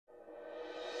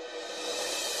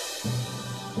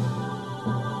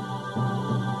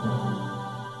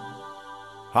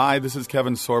Hi, this is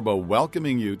Kevin Sorbo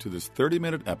welcoming you to this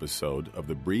 30-minute episode of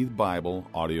the Breathe Bible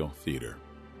Audio Theater.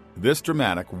 This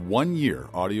dramatic one-year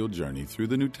audio journey through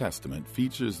the New Testament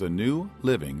features the New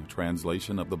Living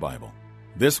Translation of the Bible.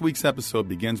 This week's episode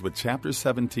begins with chapter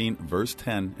 17, verse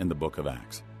 10 in the book of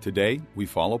Acts. Today, we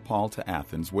follow Paul to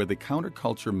Athens, where the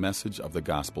counterculture message of the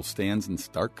gospel stands in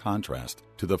stark contrast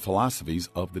to the philosophies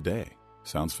of the day.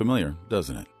 Sounds familiar,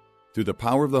 doesn't it? Through the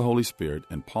power of the Holy Spirit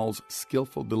and Paul's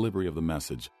skillful delivery of the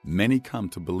message, many come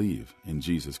to believe in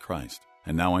Jesus Christ.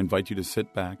 And now I invite you to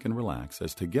sit back and relax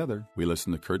as together we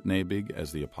listen to Kurt Nabig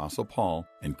as the Apostle Paul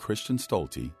and Christian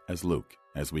Stolte as Luke,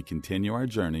 as we continue our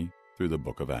journey through the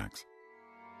book of Acts.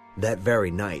 That very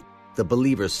night, the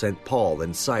believers sent Paul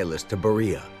and Silas to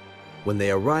Berea. When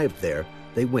they arrived there,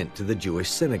 they went to the Jewish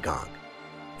synagogue.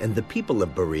 And the people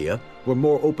of Berea were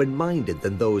more open-minded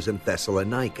than those in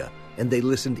Thessalonica, and they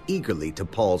listened eagerly to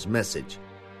Paul's message.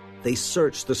 They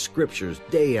searched the Scriptures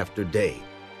day after day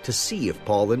to see if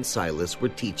Paul and Silas were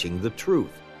teaching the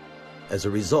truth. As a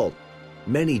result,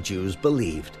 many Jews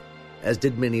believed, as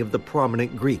did many of the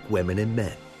prominent Greek women and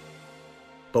men.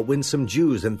 But when some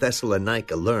Jews in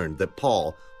Thessalonica learned that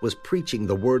Paul was preaching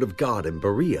the Word of God in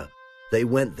Berea, they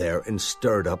went there and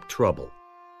stirred up trouble.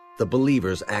 The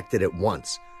believers acted at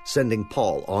once, sending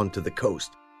Paul onto the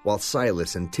coast, while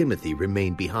Silas and Timothy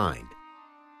remained behind.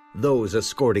 Those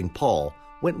escorting Paul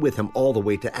went with him all the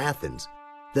way to Athens.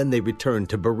 Then they returned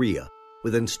to Berea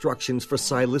with instructions for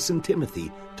Silas and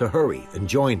Timothy to hurry and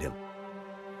join him.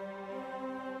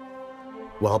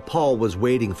 While Paul was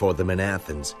waiting for them in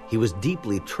Athens, he was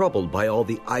deeply troubled by all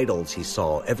the idols he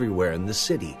saw everywhere in the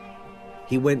city.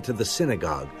 He went to the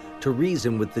synagogue to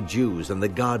reason with the Jews and the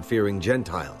God-fearing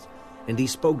Gentiles, and he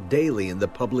spoke daily in the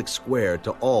public square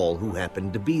to all who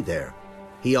happened to be there.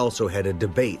 He also had a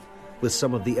debate with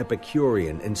some of the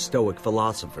Epicurean and Stoic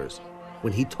philosophers.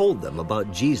 When he told them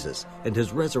about Jesus and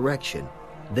his resurrection,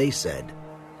 they said,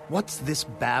 "What's this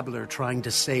babbler trying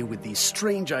to say with these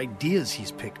strange ideas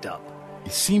he's picked up?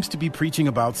 He seems to be preaching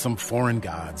about some foreign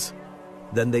gods."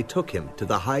 Then they took him to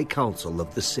the high council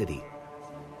of the city.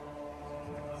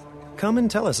 "Come and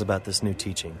tell us about this new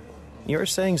teaching. You're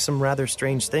saying some rather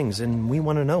strange things, and we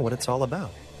want to know what it's all about."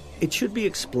 It should be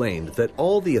explained that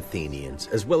all the Athenians,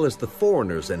 as well as the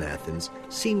foreigners in Athens,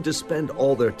 seemed to spend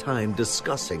all their time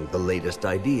discussing the latest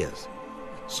ideas.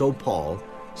 So Paul,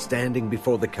 standing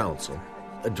before the council,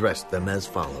 addressed them as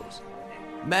follows.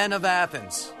 "Men of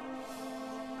Athens,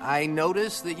 I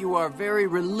notice that you are very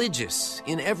religious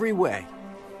in every way.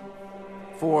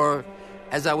 For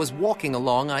as I was walking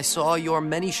along, I saw your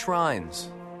many shrines,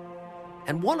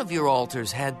 and one of your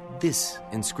altars had this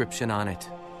inscription on it: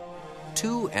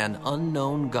 To an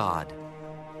unknown God.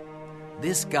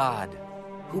 This God,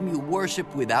 whom you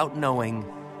worship without knowing,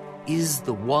 is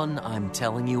the one I'm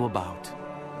telling you about.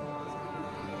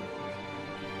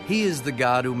 He is the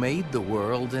God who made the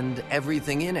world and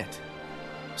everything in it.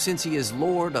 Since he is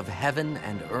Lord of heaven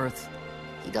and earth,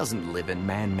 he doesn't live in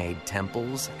man-made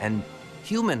temples, and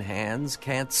human hands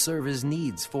can't serve his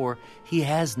needs, for he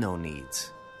has no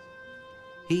needs.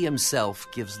 He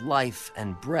himself gives life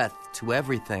and breath to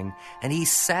everything, and he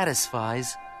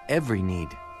satisfies every need.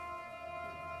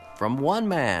 From one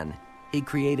man, he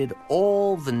created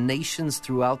all the nations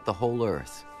throughout the whole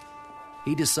earth.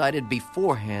 He decided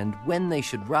beforehand when they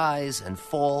should rise and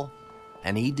fall,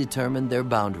 and he determined their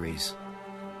boundaries.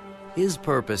 His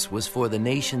purpose was for the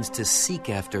nations to seek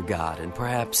after God and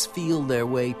perhaps feel their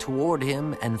way toward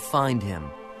him and find him,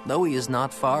 though he is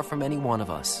not far from any one of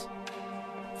us.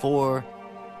 For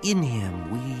in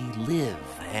him we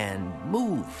live and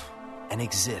move and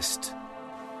exist.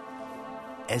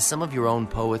 As some of your own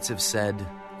poets have said,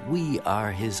 we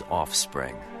are his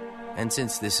offspring. And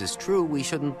since this is true, we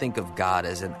shouldn't think of God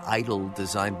as an idol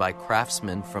designed by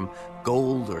craftsmen from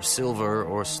gold or silver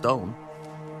or stone.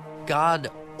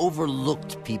 God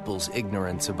overlooked people's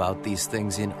ignorance about these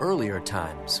things in earlier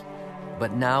times,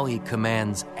 but now he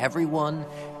commands everyone,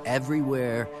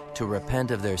 everywhere, to repent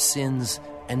of their sins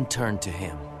and turn to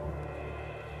him.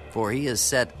 For he has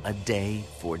set a day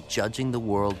for judging the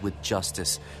world with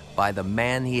justice by the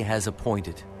man he has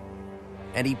appointed.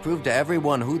 And he proved to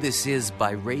everyone who this is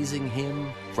by raising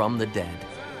him from the dead."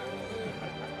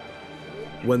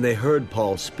 When they heard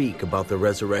Paul speak about the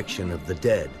resurrection of the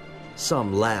dead,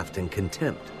 some laughed in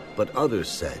contempt, but others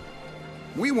said,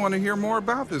 "We want to hear more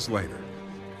about this later."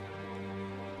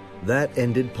 That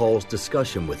ended Paul's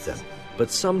discussion with them,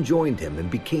 but some joined him and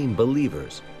became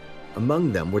believers.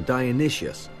 Among them were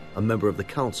Dionysius, a member of the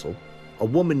council, a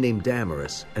woman named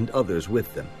Damaris, and others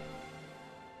with them.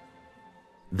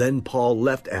 Then Paul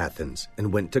left Athens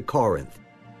and went to Corinth.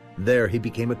 There he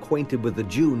became acquainted with a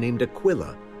Jew named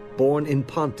Aquila, born in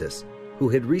Pontus, who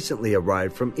had recently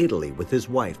arrived from Italy with his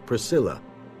wife Priscilla.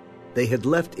 They had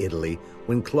left Italy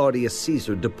when Claudius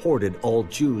Caesar deported all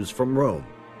Jews from Rome.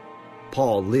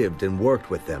 Paul lived and worked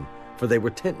with them, for they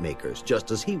were tent makers just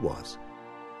as he was.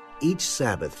 Each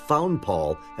Sabbath found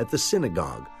Paul at the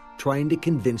synagogue, trying to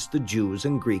convince the Jews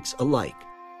and Greeks alike.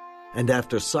 And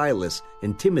after Silas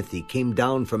and Timothy came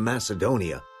down from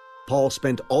Macedonia, Paul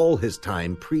spent all his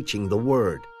time preaching the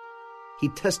word. He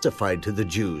testified to the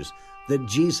Jews that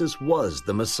Jesus was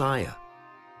the Messiah.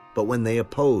 But when they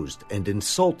opposed and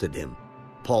insulted him,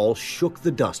 Paul shook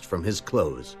the dust from his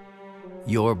clothes.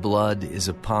 Your blood is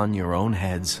upon your own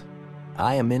heads.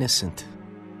 I am innocent.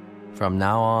 From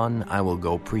now on, I will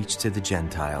go preach to the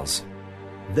Gentiles.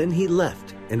 Then he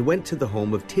left and went to the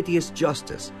home of Titius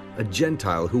Justus, a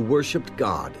Gentile who worshipped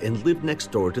God and lived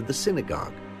next door to the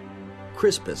synagogue.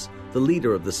 Crispus, the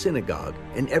leader of the synagogue,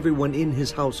 and everyone in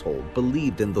his household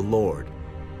believed in the Lord.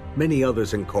 Many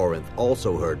others in Corinth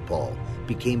also heard Paul,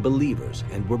 became believers,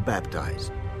 and were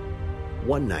baptized.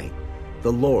 One night,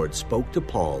 the Lord spoke to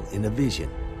Paul in a vision.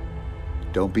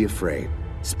 Don't be afraid.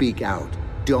 Speak out.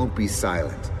 Don't be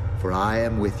silent, for I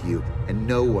am with you, and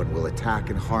no one will attack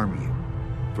and harm you.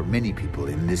 For many people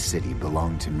in this city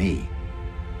belong to me.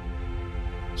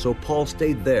 So Paul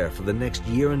stayed there for the next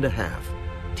year and a half,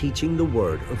 teaching the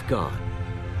word of God.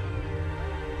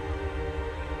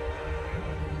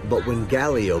 But when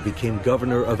Gallio became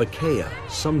governor of Achaia,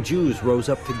 some Jews rose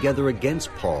up together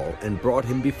against Paul and brought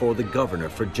him before the governor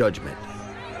for judgment.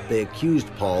 They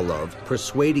accused Paul of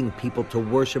persuading people to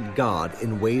worship God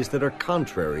in ways that are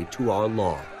contrary to our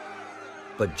law.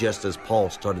 But just as Paul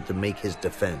started to make his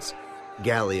defense,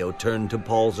 Gallio turned to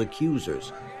Paul's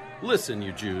accusers. Listen,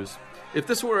 you Jews, if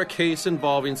this were a case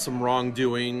involving some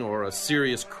wrongdoing or a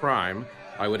serious crime,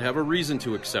 I would have a reason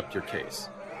to accept your case.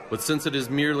 But since it is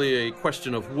merely a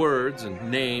question of words and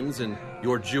names and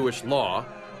your Jewish law,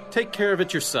 take care of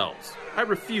it yourselves. I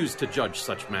refuse to judge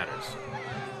such matters.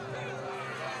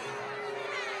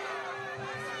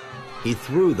 He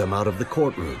threw them out of the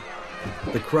courtroom.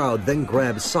 The crowd then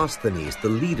grabbed Sosthenes, the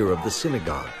leader of the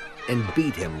synagogue, and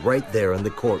beat him right there in the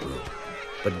courtroom.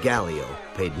 But Gallio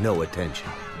paid no attention.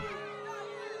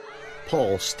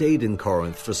 Paul stayed in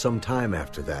Corinth for some time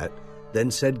after that, then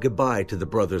said goodbye to the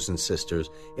brothers and sisters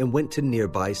and went to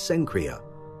nearby Cenchrea.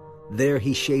 There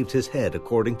he shaved his head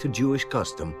according to Jewish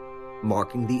custom,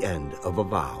 marking the end of a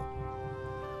vow.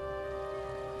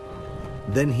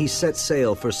 Then he set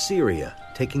sail for Syria,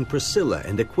 taking Priscilla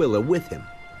and Aquila with him.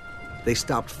 They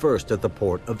stopped first at the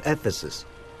port of Ephesus,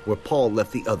 where Paul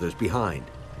left the others behind.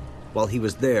 While he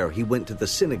was there, he went to the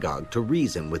synagogue to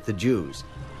reason with the Jews.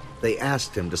 They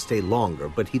asked him to stay longer,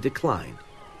 but he declined.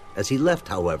 As he left,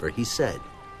 however, he said,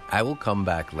 I will come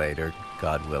back later,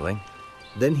 God willing.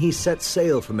 Then he set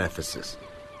sail from Ephesus.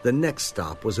 The next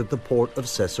stop was at the port of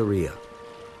Caesarea.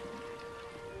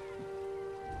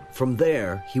 From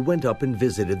there, he went up and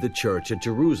visited the church at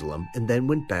Jerusalem and then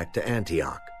went back to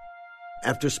Antioch.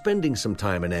 After spending some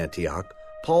time in Antioch,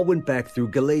 Paul went back through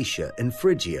Galatia and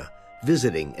Phrygia,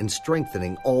 visiting and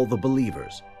strengthening all the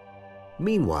believers.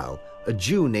 Meanwhile, a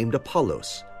Jew named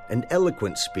Apollos, an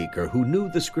eloquent speaker who knew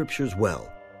the scriptures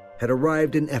well, had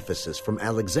arrived in Ephesus from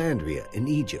Alexandria in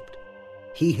Egypt.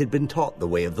 He had been taught the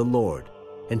way of the Lord,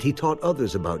 and he taught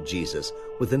others about Jesus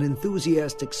with an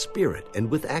enthusiastic spirit and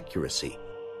with accuracy.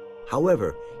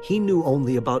 However, he knew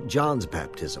only about John's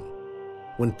baptism.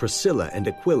 When Priscilla and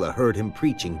Aquila heard him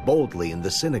preaching boldly in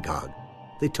the synagogue,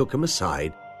 they took him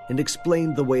aside and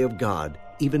explained the way of God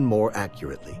even more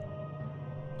accurately.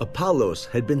 Apollos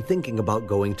had been thinking about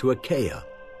going to Achaia,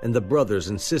 and the brothers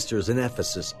and sisters in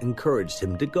Ephesus encouraged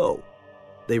him to go.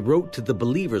 They wrote to the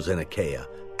believers in Achaia,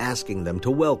 asking them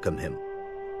to welcome him.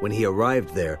 When he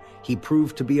arrived there, he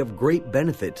proved to be of great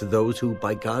benefit to those who,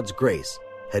 by God's grace,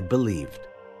 had believed.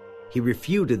 He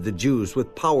refuted the Jews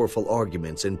with powerful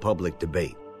arguments in public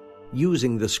debate.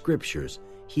 Using the scriptures,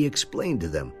 he explained to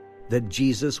them that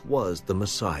Jesus was the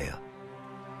Messiah.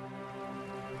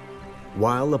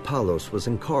 While Apollos was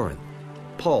in Corinth,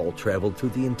 Paul traveled through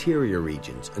the interior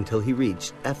regions until he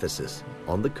reached Ephesus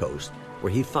on the coast,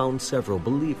 where he found several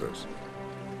believers.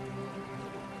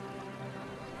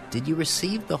 Did you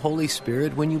receive the Holy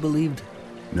Spirit when you believed?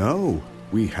 No,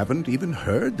 we haven't even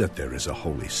heard that there is a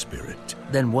Holy Spirit.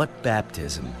 Then what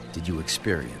baptism did you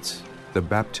experience? The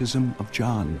baptism of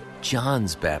John.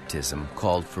 John's baptism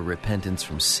called for repentance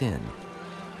from sin.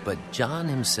 But John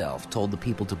himself told the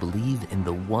people to believe in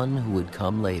the one who would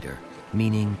come later,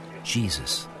 meaning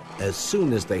Jesus. As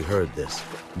soon as they heard this,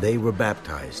 they were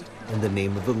baptized in the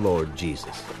name of the Lord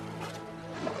Jesus.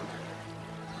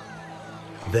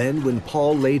 Then when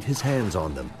Paul laid his hands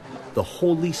on them, the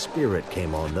Holy Spirit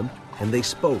came on them, and they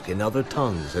spoke in other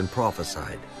tongues and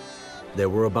prophesied. There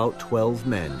were about 12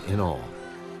 men in all.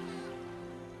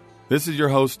 This is your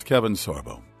host, Kevin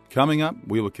Sorbo. Coming up,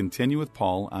 we will continue with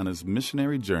Paul on his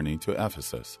missionary journey to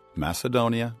Ephesus,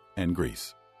 Macedonia, and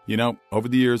Greece. You know, over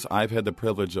the years, I've had the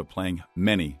privilege of playing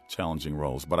many challenging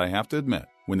roles, but I have to admit,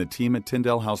 when the team at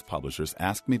Tyndale House Publishers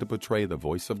asked me to portray the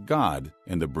voice of God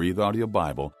in the Breathe Audio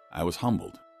Bible, I was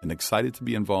humbled and excited to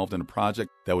be involved in a project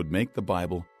that would make the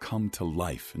Bible come to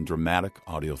life in dramatic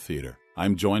audio theater.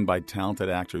 I'm joined by talented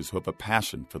actors who have a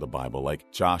passion for the Bible,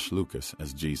 like Josh Lucas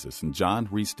as Jesus and John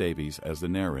Rhys Davies as the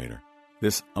narrator.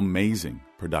 This amazing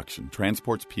production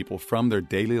transports people from their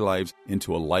daily lives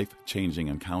into a life-changing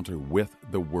encounter with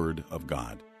the Word of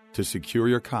God. To secure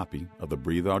your copy of the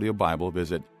Breathe Audio Bible,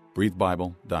 visit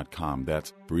breathebible.com.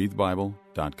 That's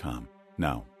breathebible.com.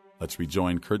 Now, let's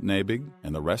rejoin Kurt Nabig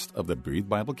and the rest of the Breathe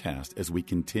Bible cast as we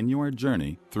continue our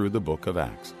journey through the book of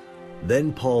Acts.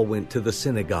 Then Paul went to the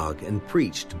synagogue and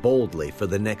preached boldly for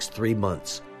the next 3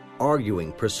 months,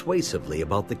 arguing persuasively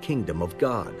about the kingdom of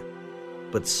God.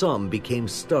 But some became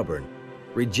stubborn,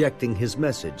 rejecting his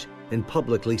message and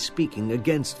publicly speaking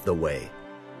against the way.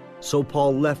 So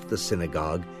Paul left the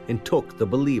synagogue and took the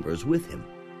believers with him.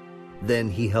 Then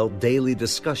he held daily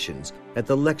discussions at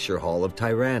the lecture hall of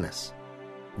Tyrannus.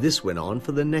 This went on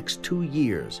for the next 2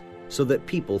 years, so that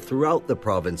people throughout the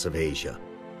province of Asia,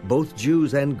 both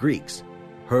Jews and Greeks,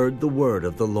 heard the word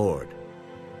of the Lord.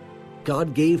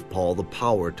 God gave Paul the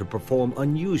power to perform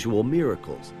unusual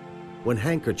miracles. When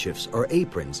handkerchiefs or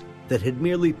aprons that had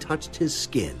merely touched his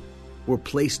skin were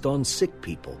placed on sick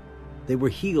people, they were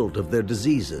healed of their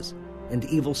diseases, and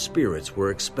evil spirits were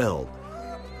expelled.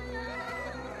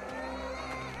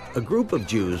 A group of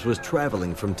Jews was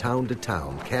traveling from town to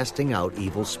town, casting out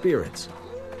evil spirits.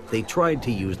 They tried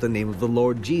to use the name of the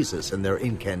Lord Jesus in their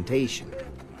incantation.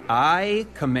 I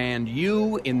command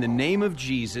you in the name of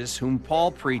Jesus, whom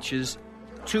Paul preaches,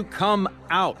 to come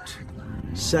out.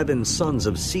 7 sons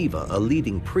of Sceva, a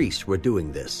leading priest, were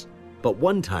doing this. But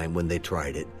one time when they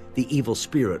tried it, the evil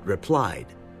spirit replied,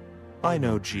 I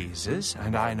know Jesus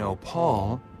and I know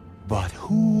Paul, but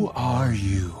who are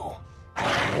you?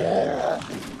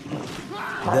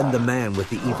 Then the man with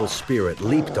the evil spirit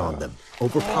leaped on them,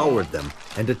 overpowered them,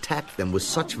 and attacked them with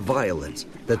such violence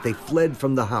that they fled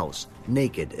from the house,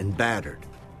 naked and battered.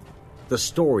 The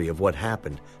story of what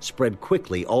happened spread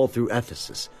quickly all through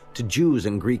Ephesus, to Jews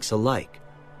and Greeks alike.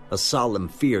 A solemn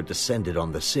fear descended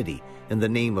on the city, and the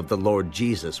name of the Lord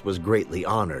Jesus was greatly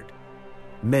honored.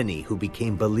 Many who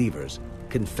became believers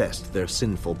confessed their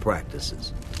sinful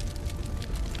practices.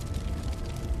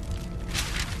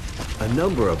 A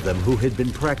number of them who had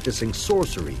been practicing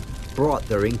sorcery brought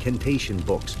their incantation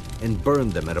books and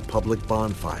burned them at a public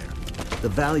bonfire. The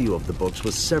value of the books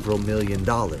was several $1 million,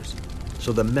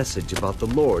 so the message about the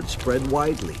Lord spread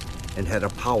widely and had a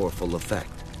powerful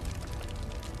effect.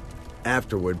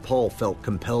 Afterward, Paul felt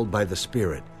compelled by the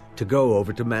Spirit to go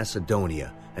over to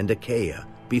Macedonia and Achaia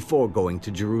before going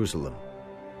to Jerusalem.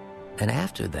 And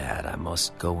after that, I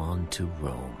must go on to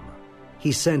Rome.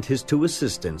 He sent his 2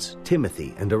 assistants,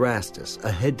 Timothy and Erastus,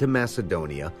 ahead to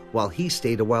Macedonia while he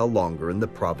stayed a while longer in the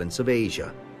province of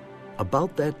Asia.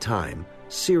 About that time,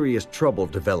 serious trouble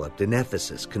developed in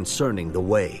Ephesus concerning the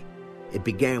way. It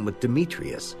began with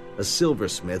Demetrius, a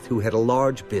silversmith who had a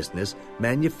large business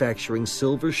manufacturing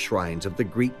silver shrines of the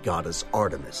Greek goddess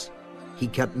Artemis. He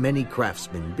kept many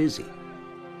craftsmen busy.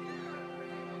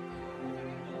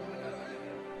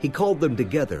 He called them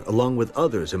together along with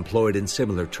others employed in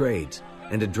similar trades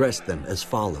and addressed them as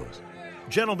follows.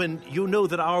 Gentlemen, you know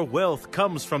that our wealth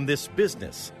comes from this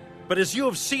business. But as you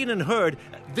have seen and heard,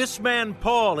 this man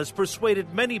Paul has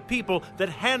persuaded many people that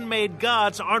handmade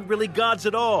gods aren't really gods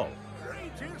at all.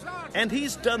 And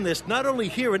he's done this not only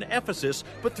here in Ephesus,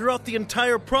 but throughout the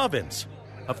entire province.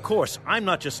 Of course, I'm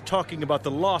not just talking about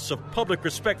the loss of public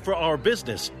respect for our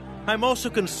business. I'm also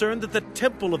concerned that the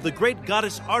temple of the great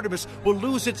goddess Artemis will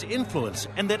lose its influence,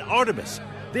 and that Artemis,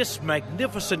 this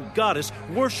magnificent goddess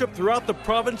worshipped throughout the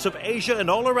province of Asia and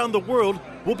all around the world,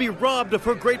 will be robbed of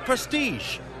her great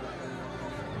prestige.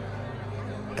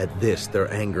 At this,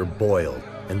 their anger boiled,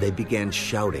 and they began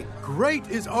shouting, Great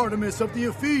is Artemis of the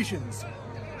Ephesians!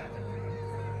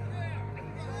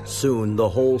 Soon the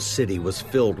whole city was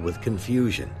filled with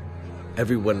confusion.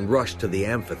 Everyone rushed to the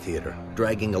amphitheater,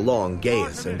 dragging along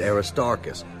Gaius and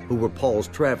Aristarchus, who were Paul's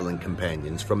traveling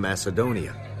companions from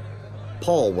Macedonia.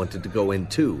 Paul wanted to go in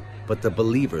too, but the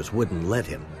believers wouldn't let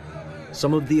him.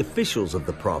 Some of the officials of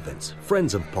the province,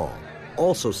 friends of Paul,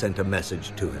 also sent a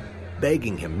message to him,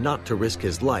 begging him not to risk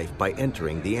his life by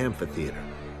entering the amphitheater.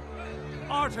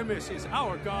 Artemis is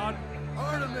our god.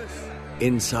 Artemis!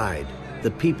 Inside,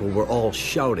 the people were all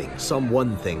shouting, some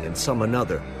one thing and some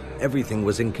another. Everything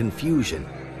was in confusion.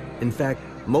 In fact,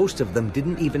 most of them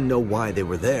didn't even know why they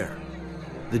were there.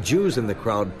 The Jews in the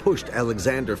crowd pushed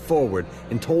Alexander forward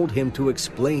and told him to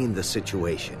explain the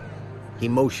situation. He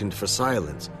motioned for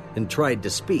silence and tried to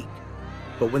speak.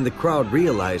 But when the crowd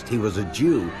realized he was a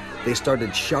Jew, they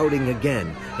started shouting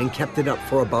again and kept it up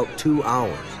for about 2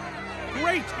 hours.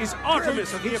 Great is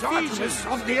Artemis of the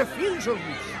Ephesians!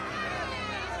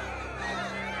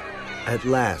 At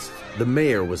last, the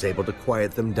mayor was able to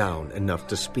quiet them down enough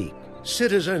to speak.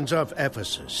 Citizens of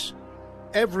Ephesus,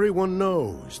 everyone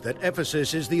knows that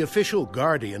Ephesus is the official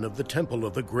guardian of the temple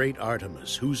of the great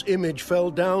Artemis, whose image fell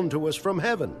down to us from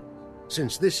heaven.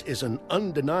 Since this is an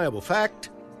undeniable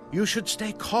fact, you should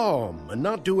stay calm and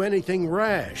not do anything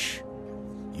rash.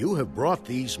 You have brought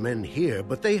these men here,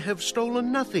 but they have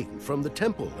stolen nothing from the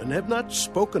temple and have not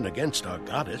spoken against our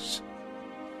goddess.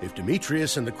 If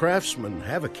Demetrius and the craftsmen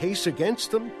have a case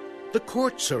against them, the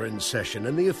courts are in session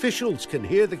and the officials can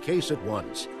hear the case at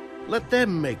once. Let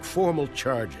them make formal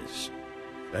charges.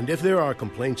 And if there are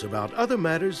complaints about other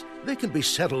matters, they can be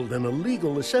settled in a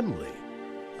legal assembly.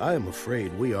 I am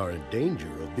afraid we are in danger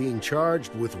of being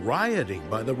charged with rioting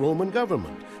by the Roman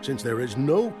government, since there is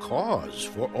no cause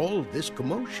for all this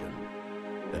commotion.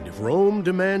 And if Rome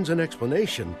demands an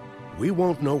explanation, we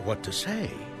won't know what to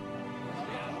say.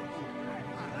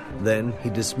 Then he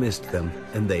dismissed them,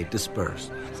 and they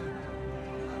dispersed.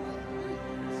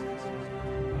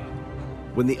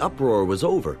 When the uproar was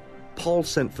over, Paul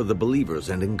sent for the believers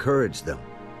and encouraged them.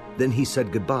 Then he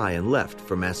said goodbye and left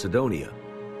for Macedonia.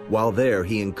 While there,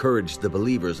 he encouraged the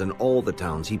believers in all the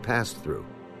towns he passed through.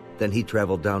 Then he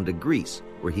traveled down to Greece,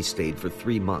 where he stayed for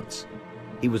 3 months.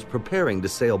 He was preparing to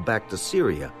sail back to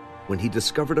Syria when he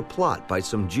discovered a plot by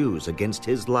some Jews against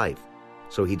his life,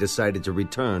 so he decided to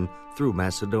return through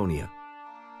Macedonia.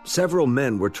 Several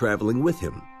men were traveling with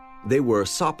him. They were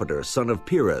Sopater, son of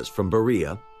Pires, from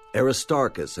Berea,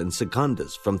 Aristarchus and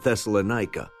Secundus from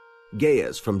Thessalonica,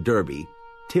 Gaius from Derbe,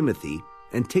 Timothy,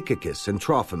 and Tychicus and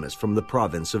Trophimus from the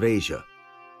province of Asia.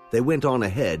 They went on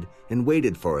ahead and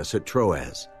waited for us at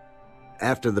Troas.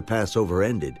 After the Passover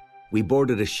ended, we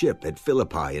boarded a ship at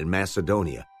Philippi in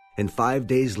Macedonia, and 5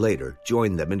 days later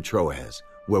joined them in Troas,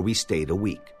 where we stayed a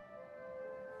week.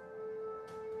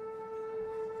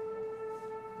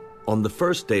 On the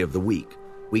first day of the week,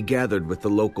 we gathered with the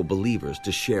local believers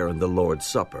to share in the Lord's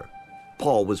Supper.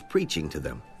 Paul was preaching to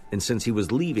them, and since he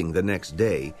was leaving the next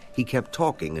day, he kept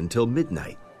talking until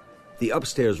midnight. The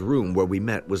upstairs room where we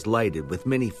met was lighted with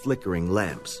many flickering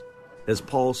lamps. As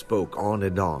Paul spoke on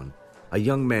and on, a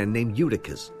young man named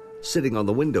Eutychus, sitting on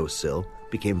the windowsill,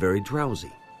 became very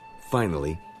drowsy.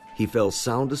 Finally, he fell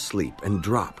sound asleep and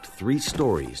dropped 3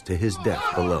 stories to his death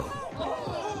below.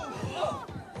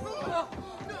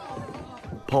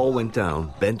 Paul went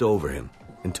down, bent over him,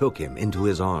 and took him into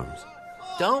his arms.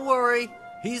 Don't worry,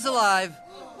 he's alive.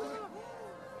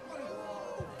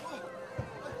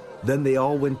 Then they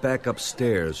all went back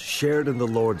upstairs, shared in the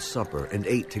Lord's Supper, and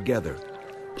ate together.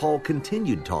 Paul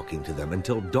continued talking to them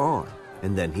until dawn,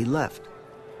 and then he left.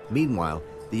 Meanwhile,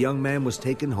 the young man was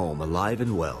taken home alive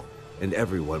and well, and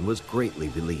everyone was greatly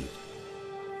relieved.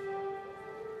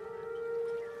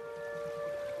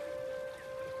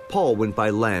 Paul went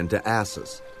by land to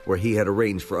Assos, where he had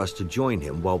arranged for us to join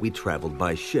him while we traveled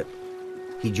by ship.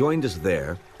 He joined us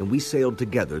there, and we sailed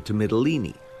together to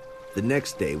Mytilene. The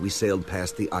next day, we sailed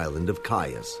past the island of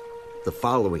Chios. The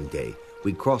following day,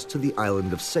 we crossed to the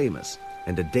island of Samos,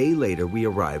 and a day later we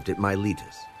arrived at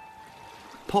Miletus.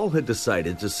 Paul had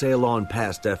decided to sail on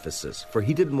past Ephesus, for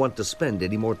he didn't want to spend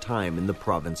any more time in the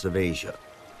province of Asia.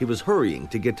 He was hurrying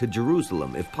to get to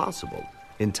Jerusalem, if possible,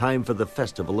 in time for the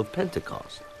festival of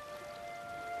Pentecost.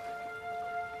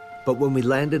 But when we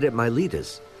landed at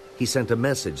Miletus, he sent a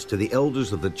message to the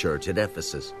elders of the church at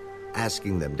Ephesus,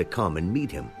 asking them to come and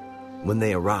meet him. When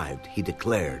they arrived, he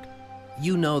declared,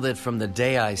 You know that from the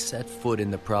day I set foot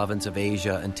in the province of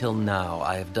Asia until now,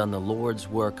 I have done the Lord's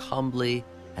work humbly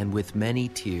and with many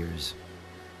tears.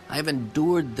 I have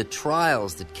endured the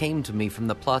trials that came to me from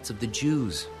the plots of the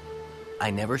Jews. I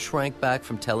never shrank back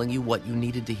from telling you what you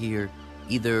needed to hear,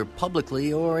 either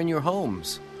publicly or in your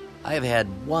homes. I have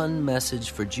had one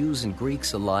message for Jews and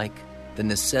Greeks alike, the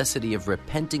necessity of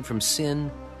repenting from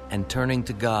sin and turning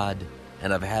to God,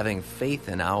 and of having faith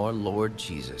in our Lord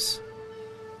Jesus.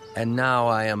 And now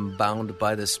I am bound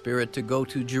by the Spirit to go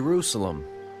to Jerusalem.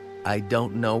 I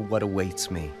don't know what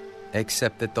awaits me,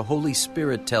 except that the Holy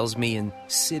Spirit tells me in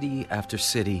city after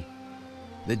city,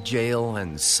 the jail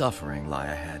and suffering lie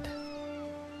ahead.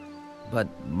 But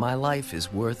my life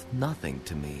is worth nothing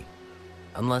to me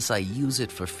unless I use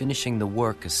it for finishing the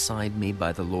work assigned me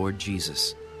by the Lord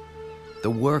Jesus. The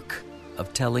work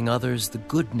of telling others the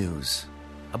good news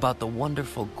about the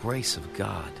wonderful grace of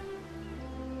God.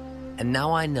 And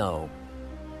now I know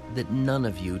that none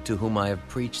of you to whom I have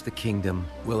preached the kingdom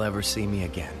will ever see me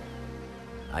again.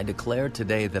 I declare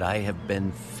today that I have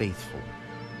been faithful.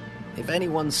 If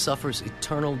anyone suffers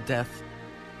eternal death,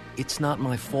 it's not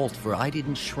my fault, for I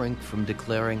didn't shrink from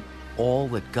declaring all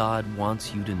that God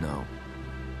wants you to know.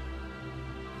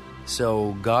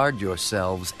 So guard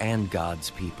yourselves and God's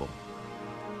people.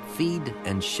 Feed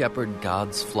and shepherd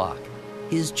God's flock,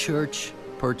 His church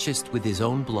purchased with His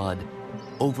own blood,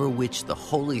 over which the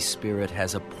Holy Spirit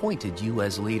has appointed you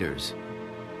as leaders.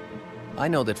 I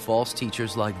know that false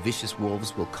teachers like vicious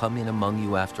wolves will come in among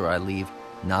you after I leave,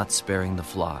 not sparing the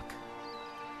flock.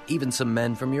 Even some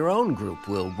men from your own group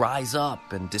will rise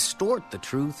up and distort the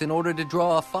truth in order to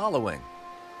draw a following.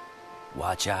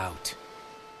 Watch out.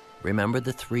 Remember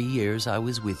the 3 years I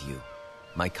was with you,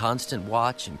 my constant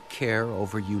watch and care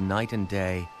over you night and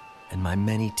day, and my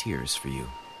many tears for you.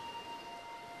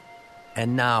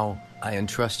 And now I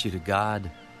entrust you to God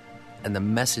and the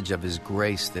message of His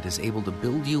grace that is able to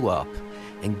build you up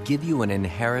and give you an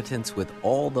inheritance with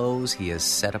all those He has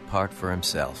set apart for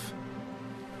Himself.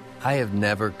 I have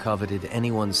never coveted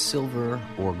anyone's silver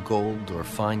or gold or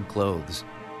fine clothes.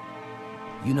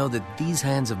 You know that these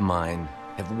hands of mine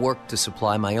have worked to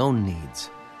supply my own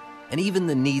needs, and even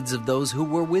the needs of those who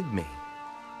were with me.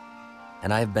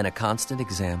 And I have been a constant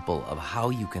example of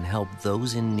how you can help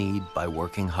those in need by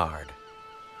working hard.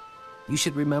 You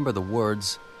should remember the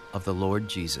words of the Lord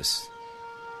Jesus.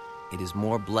 It is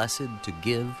more blessed to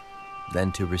give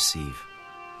than to receive.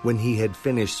 When he had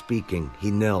finished speaking, he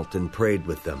knelt and prayed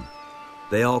with them.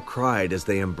 They all cried as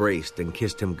they embraced and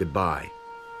kissed him goodbye.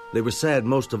 They were sad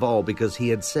most of all because he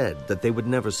had said that they would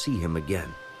never see him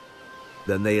again.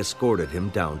 Then they escorted him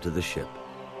down to the ship.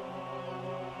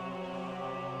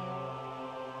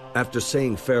 After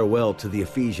saying farewell to the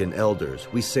Ephesian elders,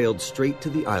 we sailed straight to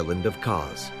the island of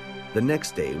Kos. The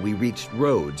next day we reached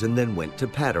Rhodes and then went to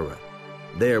Patara.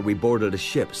 There we boarded a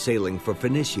ship sailing for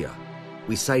Phoenicia.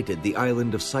 We sighted the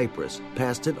island of Cyprus,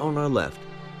 passed it on our left,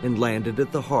 and landed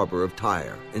at the harbor of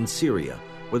Tyre in Syria,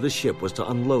 where the ship was to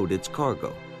unload its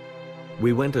cargo.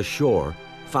 We went ashore,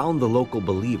 found the local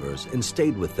believers, and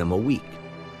stayed with them a week.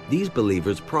 These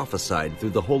believers prophesied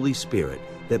through the Holy Spirit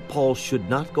that Paul should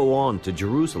not go on to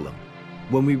Jerusalem.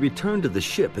 When we returned to the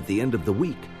ship at the end of the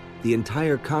week, the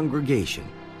entire congregation,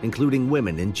 including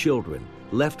women and children,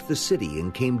 left the city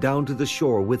and came down to the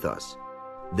shore with us.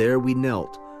 There we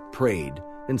knelt, prayed,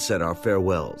 and said our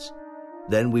farewells.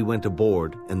 Then we went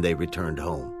aboard and they returned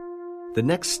home. The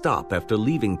next stop after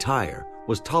leaving Tyre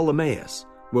was Ptolemais,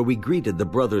 where we greeted the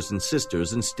brothers and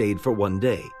sisters and stayed for 1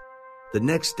 day. The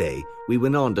next day we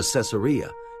went on to Caesarea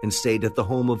and stayed at the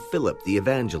home of Philip the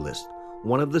evangelist,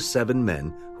 one of the 7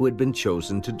 men who had been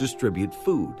chosen to distribute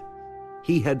food.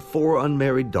 He had 4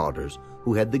 unmarried daughters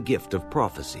who had the gift of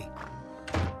prophecy.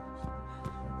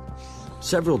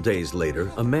 Several days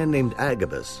later, a man named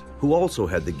Agabus, who also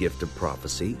had the gift of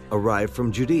prophecy, arrived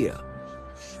from Judea.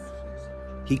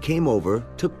 He came over,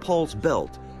 took Paul's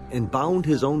belt, and bound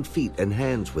his own feet and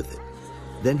hands with it.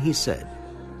 Then he said,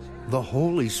 "The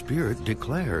Holy Spirit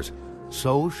declares,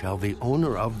 so shall the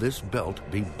owner of this belt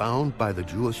be bound by the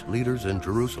Jewish leaders in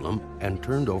Jerusalem and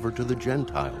turned over to the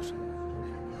Gentiles."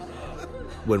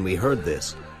 When we heard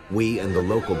this, we and the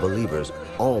local believers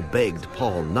all begged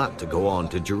Paul not to go on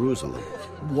to Jerusalem.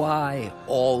 Why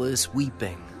all this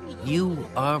weeping? You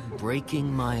are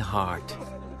breaking my heart.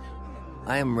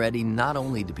 I am ready not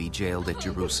only to be jailed at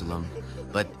Jerusalem,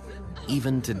 but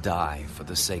even to die for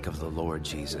the sake of the Lord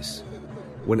Jesus.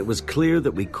 When it was clear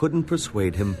that we couldn't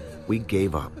persuade him, we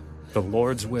gave up. The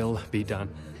Lord's will be done.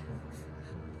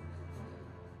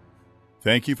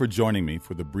 Thank you for joining me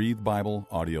for the Breathe Bible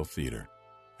Audio Theater.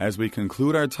 As we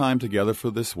conclude our time together for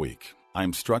this week, I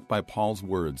am struck by Paul's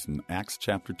words in Acts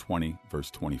chapter 20, verse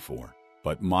 24.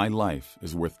 "But my life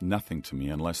is worth nothing to me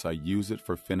unless I use it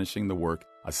for finishing the work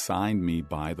assigned me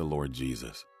by the Lord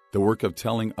Jesus, the work of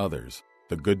telling others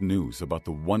the good news about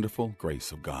the wonderful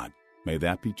grace of God." May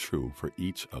that be true for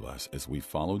each of us as we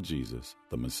follow Jesus,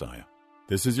 the Messiah.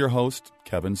 This is your host,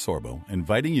 Kevin Sorbo,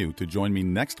 inviting you to join me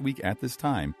next week at this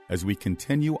time as we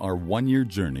continue our 1-year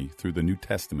journey through the New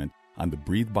Testament on the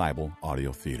Breathe Bible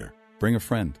Audio Theater. Bring a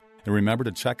friend, and remember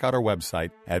to check out our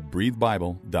website at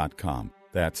breathebible.com.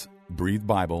 That's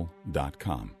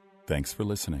breathebible.com. Thanks for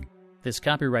listening. This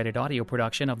copyrighted audio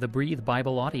production of the Breathe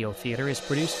Bible Audio Theater is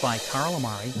produced by Carl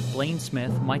Amari, Blaine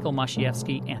Smith, Michael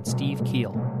Masiewski, and Steve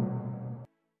Keel.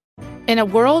 In a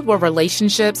world where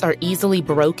relationships are easily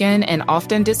broken and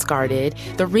often discarded,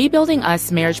 the Rebuilding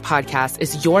Us Marriage podcast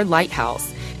is your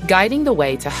lighthouse, guiding the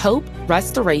way to hope,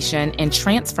 restoration, and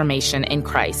transformation in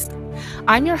Christ.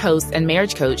 I'm your host and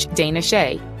marriage coach, Dana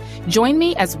Shea. Join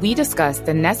me as we discuss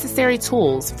the necessary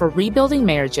tools for rebuilding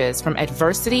marriages from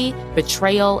adversity,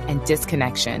 betrayal, and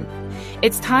disconnection.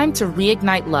 It's time to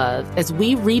reignite love as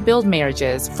we rebuild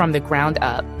marriages from the ground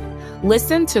up.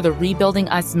 Listen to the Rebuilding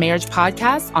Us Marriage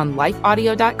podcast on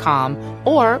lifeaudio.com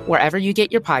or wherever you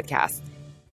get your podcasts.